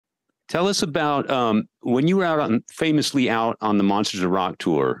Tell us about when you were famously out on the Monsters of Rock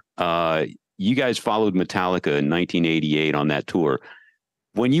tour. You guys followed Metallica in 1988 on that tour.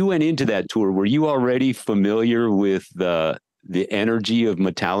 When you went into that tour, were you already familiar with the energy of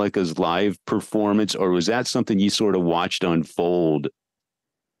Metallica's live performance, or was that something you sort of watched unfold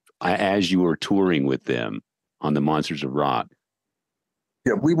as you were touring with them on the Monsters of Rock?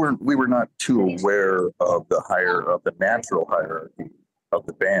 Yeah, we were not too aware of the natural hierarchy of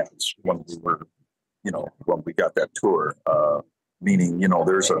the bands when we got that tour. Meaning,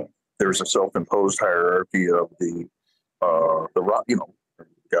 there's a self-imposed hierarchy of the rock. You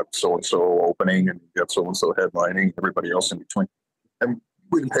got so and so opening, and you got so and so headlining, everybody else in between, and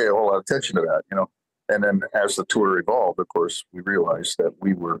we didn't pay a whole lot of attention to that, And then as the tour evolved, of course, we realized that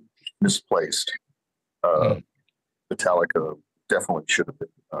we were misplaced. Metallica definitely should have been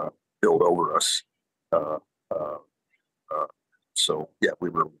built over us. So yeah,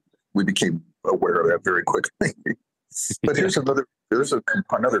 we became aware of that very quickly. But there's another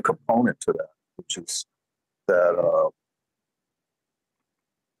component to that, which is that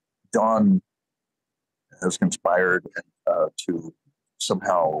Don has conspired to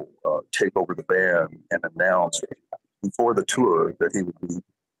somehow take over the band and announce before the tour that he would be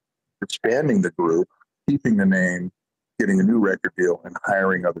expanding the group, keeping the name, getting a new record deal, and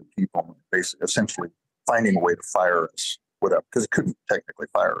hiring other people, basically, essentially finding a way to fire us because he couldn't technically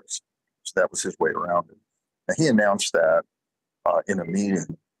fire us. So that was his way around it. And he announced that in a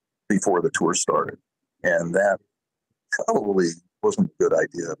meeting before the tour started. And that probably wasn't a good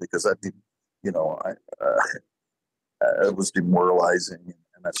idea because that, it was demoralizing.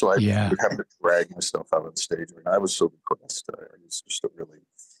 And so I would have to drag myself out on stage. And I was so depressed. I was just really,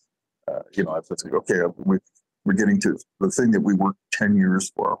 I was like, okay, we're getting to the thing that we worked 10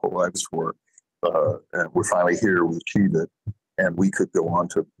 years for, our whole lives for. And we're finally here, we achieved it. And we could go on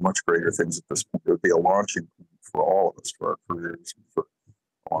to much greater things at this point. It would be a launching point for all of us, for our careers, and for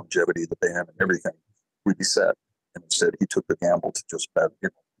longevity of the band and everything. We'd be set. And instead, he took the gamble to just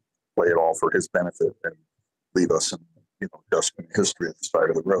play it all for his benefit and leave us in, dustbin history at the side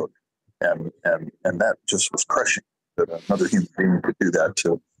of the road. And that just was crushing, that another human being could do that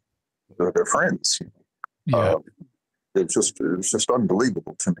to their friends. Yeah. It was just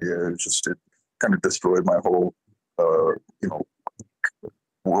unbelievable to me. It kind of destroyed my whole,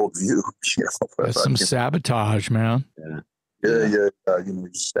 worldview. That's some sabotage, man. Yeah. You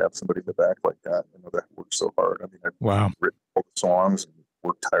just stab somebody in the back like that. That worked so hard. I mean, I've written all the songs and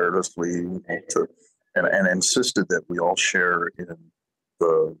worked tirelessly and insisted that we all share in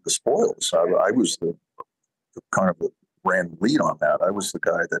the spoils. I was the kind of ran lead on that. I was the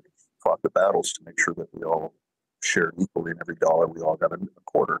guy that fought the battles to make sure that we all shared equally in every dollar. We all got a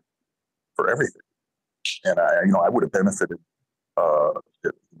quarter for everything. And I would have benefited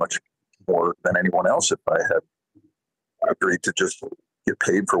much more than anyone else if I had agreed to just get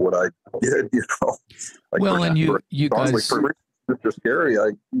paid for what I did. Well, and you guys, like for Mr. Scary,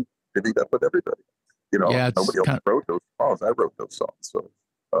 I divvied up with everybody. Nobody else wrote those songs. I wrote those songs. So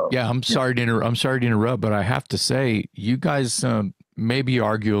I'm sorry to interrupt, but I have to say, you guys maybe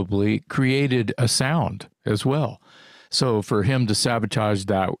arguably created a sound as well. So for him to sabotage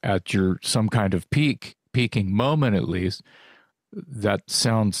that at some kind of peaking moment, at least, that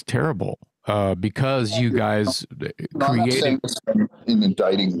sounds terrible. Because you guys created. I'm not saying this in an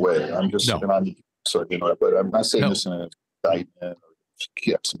indicting way. I'm just, but I'm not saying this in an indictment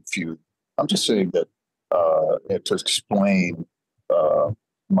or some feud. I'm just saying that to explain what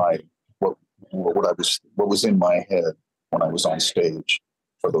was in my head when I was on stage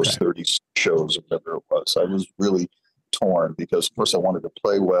for those 30 shows or whatever it was. I was really torn because, of course, I wanted to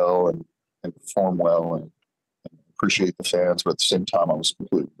play well and perform well and appreciate the fans, but at the same time, I was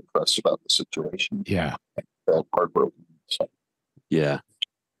completely depressed about the situation. Yeah. I felt heartbroken. So. Yeah.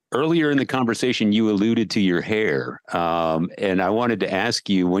 Earlier in the conversation, you alluded to your hair. And I wanted to ask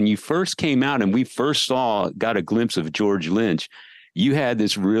you, when you first came out and we first got a glimpse of George Lynch, you had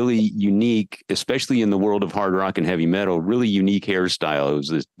this really unique, especially in the world of hard rock and heavy metal, really unique hairstyle. It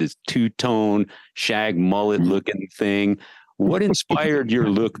was this two-tone shag mullet looking thing. What inspired your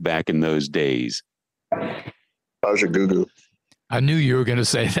look back in those days? Kajagoogoo. I knew you were going to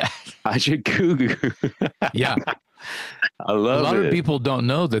say that. Kajagoogoo. Yeah. I love it. A lot of people don't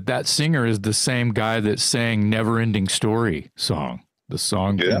know that singer is the same guy that sang Never Ending Story song. The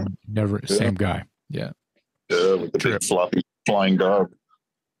song, same guy. Yeah. Yeah, with the big floppy flying dog.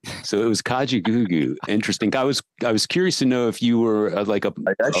 So it was Kajagoogoo. Interesting. I was curious to know if you were I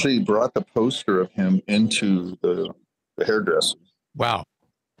actually brought the poster of him into the hairdresser. Wow.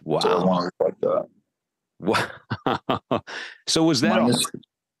 So I wanted like that. Wow. So was that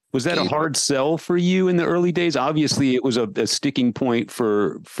Was that a hard sell for you in the early days? Obviously, it was a sticking point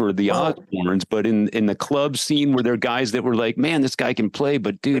for the Osbournes, but in the club scene, were there guys that were like, "Man, this guy can play,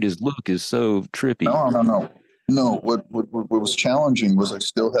 but dude, his look is so trippy"? No. What was challenging was I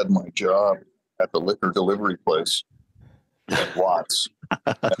still had my job at the liquor delivery place at Watts.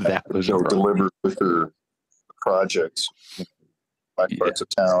 That was deliver liquor projects, back parts of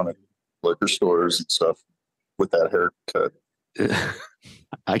town and liquor stores and stuff with that haircut.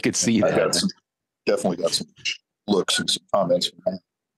 I could see that. Definitely got some looks and some comments from that.